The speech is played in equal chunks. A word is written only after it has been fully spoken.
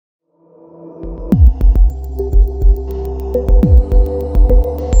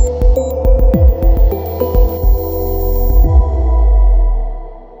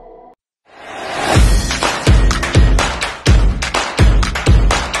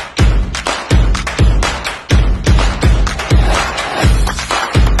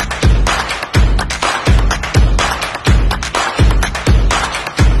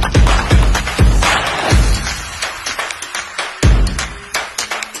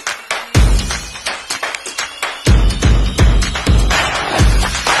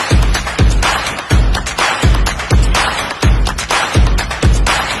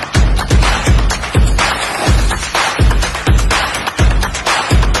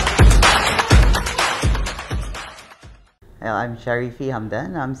I'm Sharifi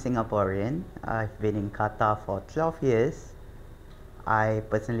Hamdan. I'm Singaporean. I've been in Qatar for 12 years. I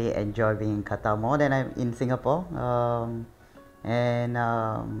personally enjoy being in Qatar more than I'm in Singapore.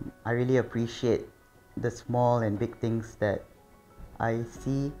 I really appreciate the small and big things that I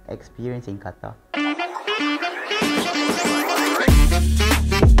see, experience in Qatar.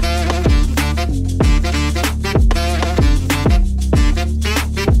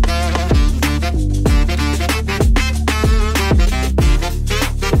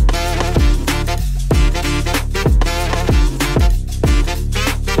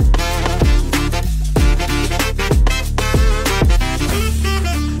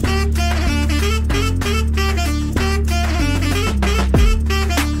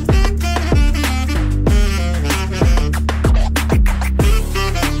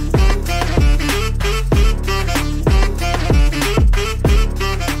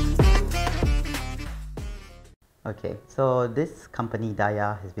 Okay, so this company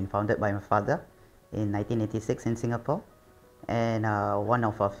Daya has been founded by my father in 1986 in Singapore, and one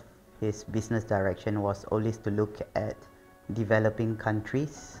of his business direction was always to look at developing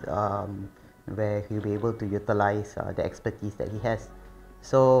countries where he'll be able to utilize the expertise that he has.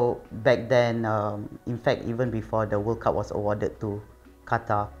 So back then, in fact, even before the World Cup was awarded to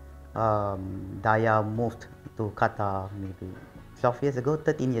Qatar, Daya moved to Qatar maybe 12 years ago,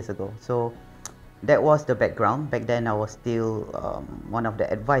 13 years ago. So that was the background. Back then I was still, one of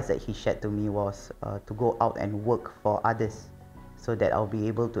the advice that he shared to me was to go out and work for others so that I'll be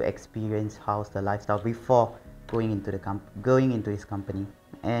able to experience how's the lifestyle before going into his company.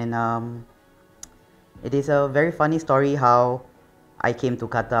 And it is a very funny story how I came to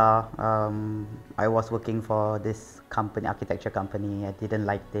Qatar. I was working for this company, architecture company. I didn't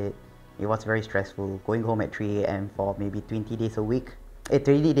like it. It was very stressful, going home at 3 a.m. for maybe 20 days a week,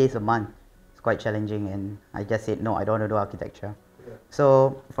 20 days a month. Quite challenging, and I just said no, I don't want to do architecture. Yeah.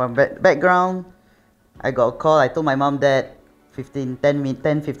 So from background, I got a call. I told my mom that 15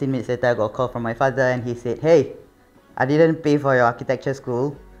 minutes later I got a call from my father, and he said, hey, I didn't pay for your architecture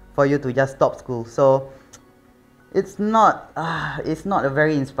school for you to just stop school. So it's not a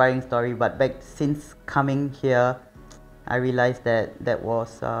very inspiring story, but since coming here I realized that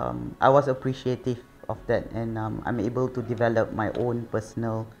I was appreciative of that, and I'm able to develop my own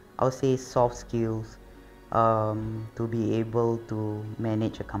personal, I would say, soft skills to be able to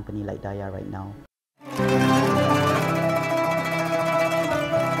manage a company like Daya right now.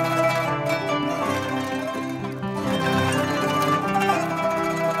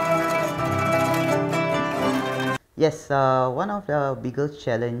 Yes, one of the biggest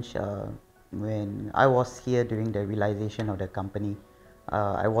challenge when I was here during the realization of the company,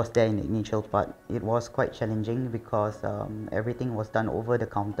 I was there in the initial part. It was quite challenging because everything was done over the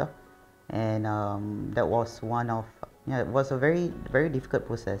counter, and that was it was a very difficult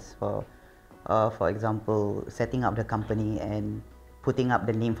process for example, setting up the company and putting up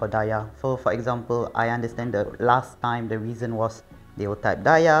the name for Daya. So for example, I understand the last time the reason was they will type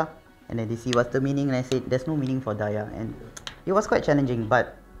Daya and then they see what's the meaning, and I said there's no meaning for Daya, and it was quite challenging,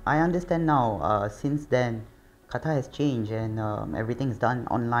 but I understand now. Since then Qatar has changed, and everything is done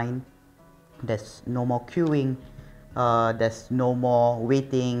online. There's no more queuing, there's no more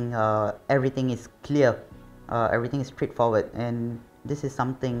waiting, everything is clear, everything is straightforward, and this is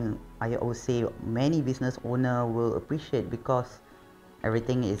something I always say many business owner will appreciate because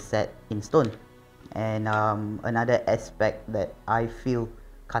everything is set in stone. And another aspect that I feel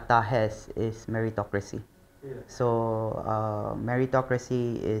Qatar has is meritocracy. Yeah. So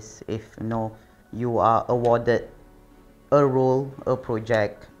meritocracy is, if you are awarded a role, a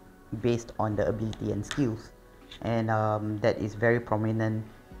project based on the ability and skills, and that is very prominent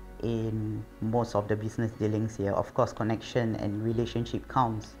in most of the business dealings here. Of course, connection and relationship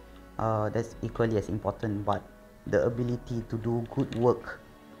counts, that's equally as important, but the ability to do good work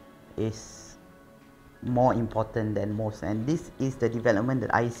is more important than most, and this is the development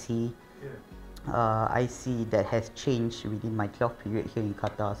that I see. I see that has changed within my 12 period here in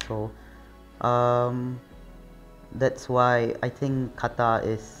Qatar. So that's why I think Qatar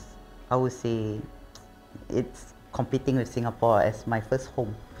is, I would say, it's competing with Singapore as my first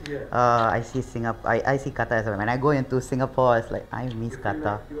home. Yeah. I see Qatar as, when I go into Singapore, it's like I miss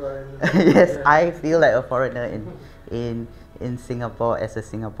Qatar. Like yes, yeah. I feel like a foreigner in Singapore as a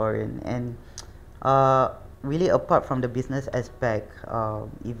Singaporean, and really apart from the business aspect,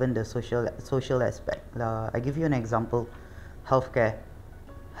 even the social aspect. I give you an example, healthcare.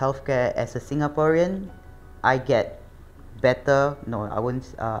 Healthcare as a Singaporean, I get better. No, I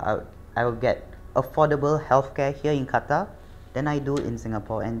won't. I will get affordable healthcare here in Qatar than I do in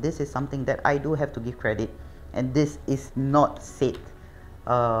Singapore, and this is something that I do have to give credit And this is not said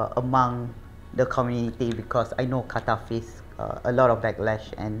among the community, because I know Qatar face a lot of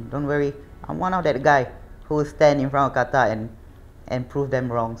backlash, and don't worry, I'm one of that guy who will stand in front of Qatar and prove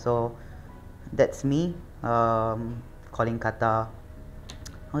them wrong. So that's me, calling Qatar,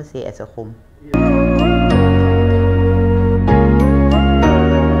 I would say, as a home.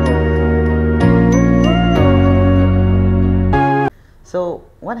 So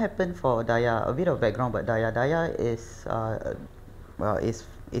what happened for Daya? A bit of background about Daya. Daya is a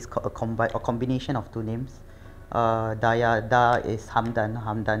combination of two names. Daya, Da is Hamdan,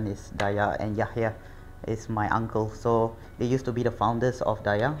 Hamdan is Daya, and Yahya is my uncle. So they used to be the founders of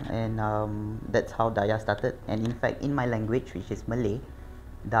Daya, and that's how Daya started. And in fact, in my language, which is Malay,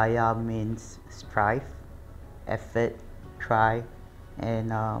 Daya means strive, effort, try,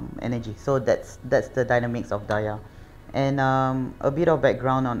 and energy. So that's the dynamics of Daya. And a bit of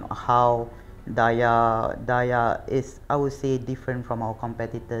background on how Daya is, I would say, different from our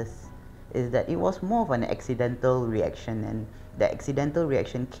competitors, is that it was more of an accidental reaction, and the accidental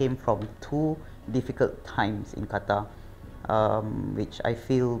reaction came from two difficult times in Qatar, which I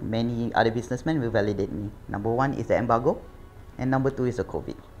feel many other businessmen will validate me. Number one is the embargo, and number two is the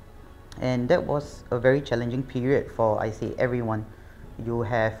COVID. And that was a very challenging period for, I say, everyone. You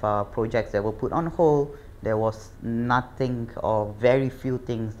have projects that were put on hold. There was nothing or very few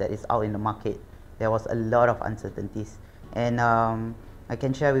things that is out in the market. There was a lot of uncertainties. And I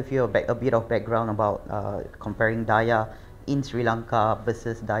can share with you a bit of background about comparing Daya in Sri Lanka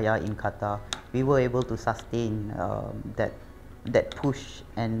versus Daya in Qatar. We were able to sustain that push,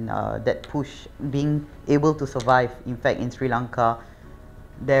 and that push being able to survive. In fact, in Sri Lanka,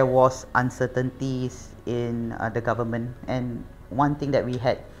 there was uncertainties in the government, and one thing that we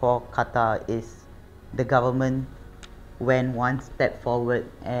had for Qatar is the government went one step forward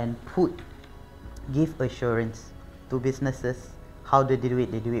and give assurance to businesses. How they do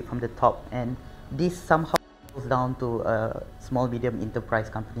it from the top, and this somehow goes down to a small medium enterprise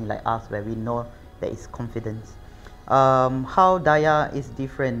company like us, where we know there is confidence. How Daya is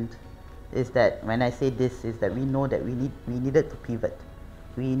different is that, when I say this, is that we know that we needed to pivot.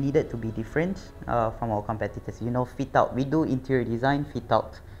 We needed to be different from our competitors. You know, fit out, we do interior design, fit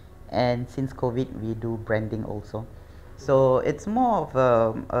out, and since COVID we do branding also. So it's more of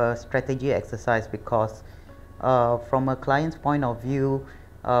a strategy exercise, because from a client's point of view,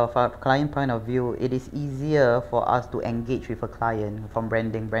 it is easier for us to engage with a client from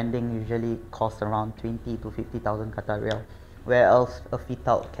branding. Branding usually costs around 20 to 50,000 Qatar Riyal, whereas a fit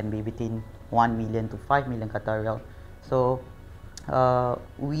out can be between 1 million to 5 million Qatar Riyal. So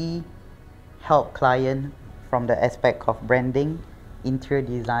we help client from the aspect of branding, interior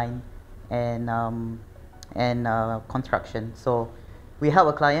design, and construction. So we help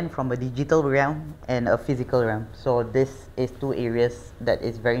a client from a digital realm and a physical realm. So this is two areas that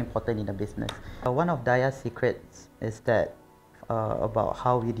is very important in a business. One of Daya's secrets is that about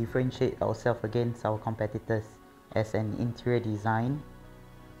how we differentiate ourselves against our competitors as an interior design,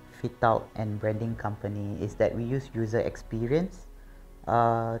 fit out, and branding company, is that we use user experience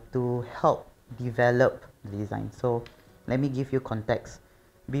to help develop the design. So let me give you context.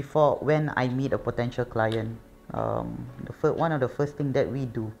 Before, when I meet a potential client, one of the first thing that we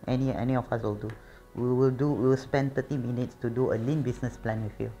do, any of us will do, we will spend 30 minutes to do a lean business plan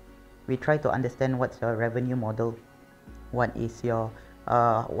with you. We try to understand what's your revenue model, what is your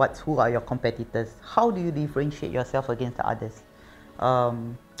who are your competitors, how do you differentiate yourself against the others,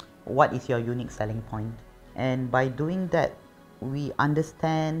 what is your unique selling point. And by doing that, we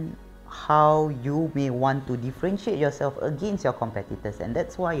understand how you may want to differentiate yourself against your competitors. And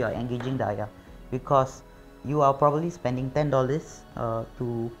that's why you're engaging Daya, because you are probably spending $10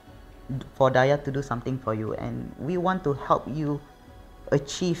 for Daya to do something for you, and we want to help you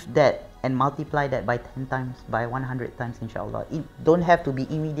achieve that and multiply that by 10 times, by 100 times, inshallah. It don't have to be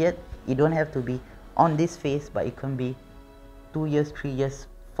immediate, it don't have to be on this phase, but it can be 2 years, 3 years,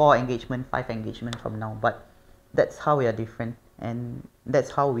 4 engagement, 5 engagement from now. But that's how we are different, and that's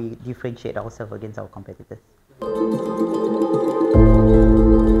how we differentiate ourselves against our competitors.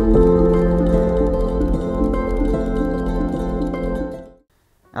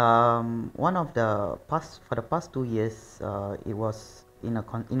 For the past 2 years, it was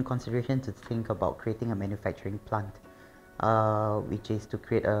in consideration to think about creating a manufacturing plant, which is to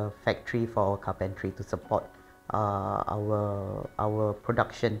create a factory for our carpentry to support our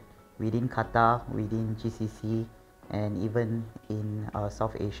production within Qatar, within GCC, and even in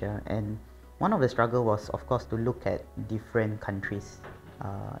South Asia. And one of the struggle was, of course, to look at different countries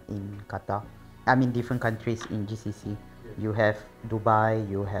in Qatar. I mean, different countries in GCC. You have Dubai,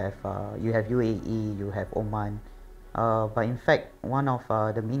 you have UAE, you have Oman. But in fact, one of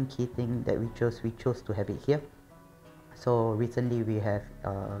the main key thing that we chose to have it here. So recently we have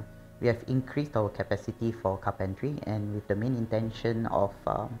increased our capacity for carpentry, and with the main intention of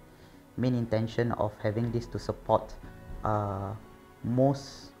having this to support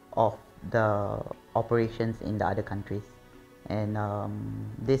most of the operations in the other countries. And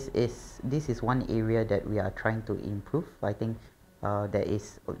this is one area that we are trying to improve. I think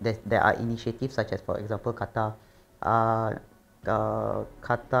there are initiatives such as, for example, Qatar,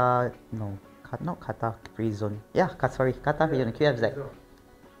 Qatar no not Qatar Free Zone. Yeah, sorry, Qatar Free Zone, QFZ.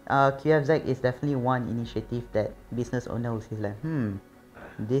 QFZ is definitely one initiative that business owner will say like,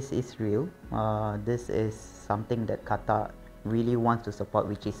 this is real. This is something that Qatar really wants to support,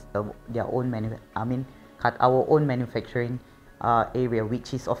 which is their own our own manufacturing area,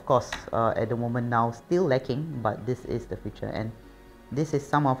 which is of course at the moment now still lacking, but this is the future. And this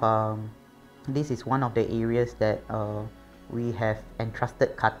is this is one of the areas that we have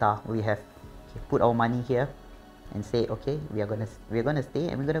entrusted Qatar. We have put our money here and say, okay, we're gonna stay,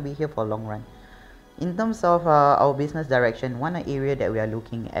 and we're gonna be here for a long run. In terms of our business direction, one area that we are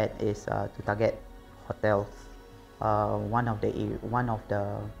looking at is to target hotels. One of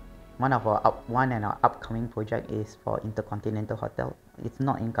our upcoming project is for Intercontinental Hotel. It's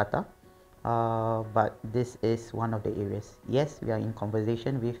not in Qatar, but this is one of the areas. Yes, we are in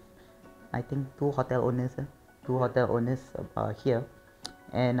conversation with, I think, two hotel owners here,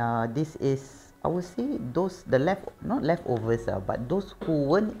 and this is, I would say, not leftovers, but those who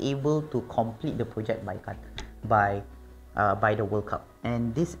weren't able to complete the project by the World Cup.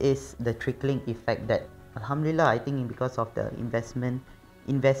 And this is the trickling effect that, alhamdulillah, I think because of the investment,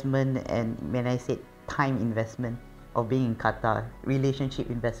 and when I said time investment of being in Qatar, relationship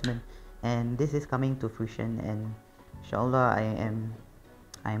investment, and this is coming to fruition. And inshallah, I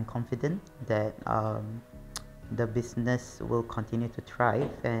am confident that the business will continue to thrive,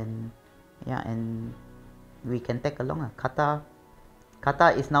 and we can tag along. Qatar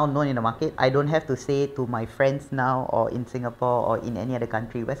is now known in the market. I don't have to say to my friends now, or in Singapore or in any other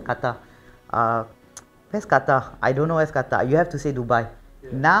country, where's Qatar? Where's Qatar? I don't know where's Qatar. You have to say Dubai. Yeah.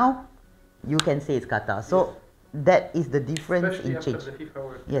 Now you can say it's Qatar. So yes, that is the difference. Especially in change.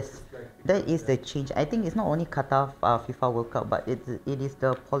 Yes, that is the change. I think it's not only Qatar FIFA World Cup, but it is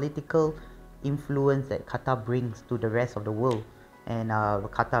the political influence that Qatar brings to the rest of the world. And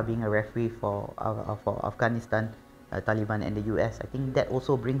Qatar being a referee for Afghanistan, Taliban, and the US, I think that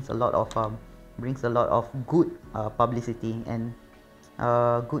also brings a lot of good publicity and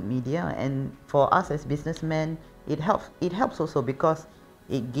good media. And for us as businessmen, it helps also, because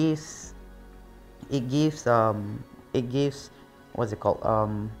it gives what's it called,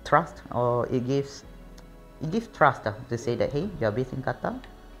 trust, or it gives trust to say that, hey, you are based in Qatar,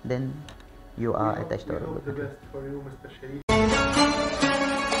 then you are attached to the best for you, Mr. Sharif.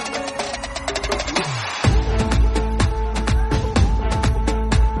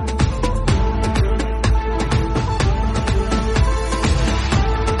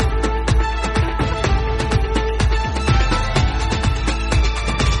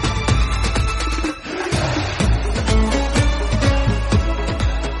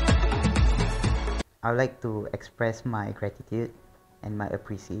 I would like to express my gratitude and my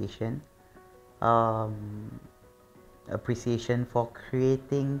appreciation for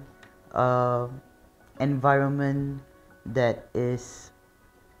creating an environment that is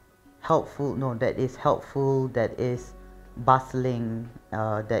helpful, that is bustling,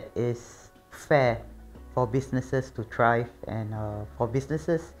 that is fair for businesses to thrive, and for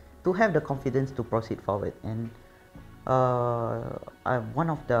businesses to have the confidence to proceed forward. And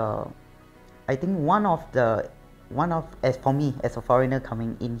as for me, as a foreigner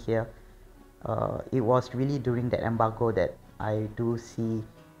coming in here, it was really during that embargo that I do see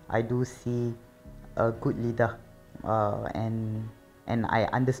a good leader, and I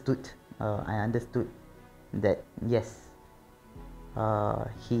understood that yes,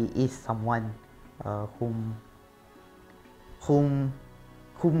 he is someone whom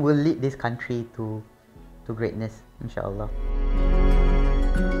will lead this country to greatness, inshallah.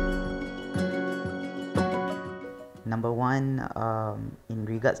 Number one, in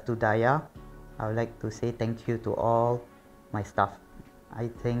regards to Daya, I would like to say thank you to all my staff. I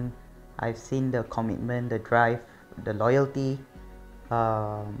think I've seen the commitment, the drive, the loyalty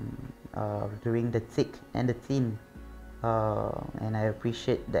during the thick and the thin, and I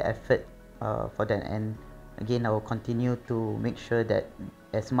appreciate the effort for that. And again, I will continue to make sure that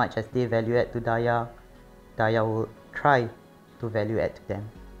as much as they value add to Daya will try to value add to them.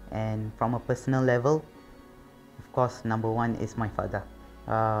 And from a personal level, of course, number one is my father.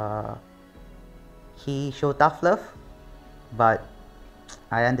 Uh, he showed tough love, but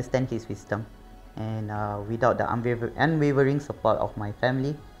I understand his wisdom, and without the unwavering support of my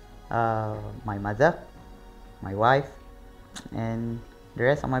family, my mother, my wife, and the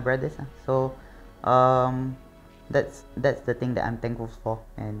rest of my brothers. So um, that's the thing that I'm thankful for,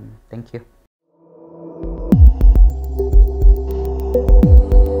 and thank you.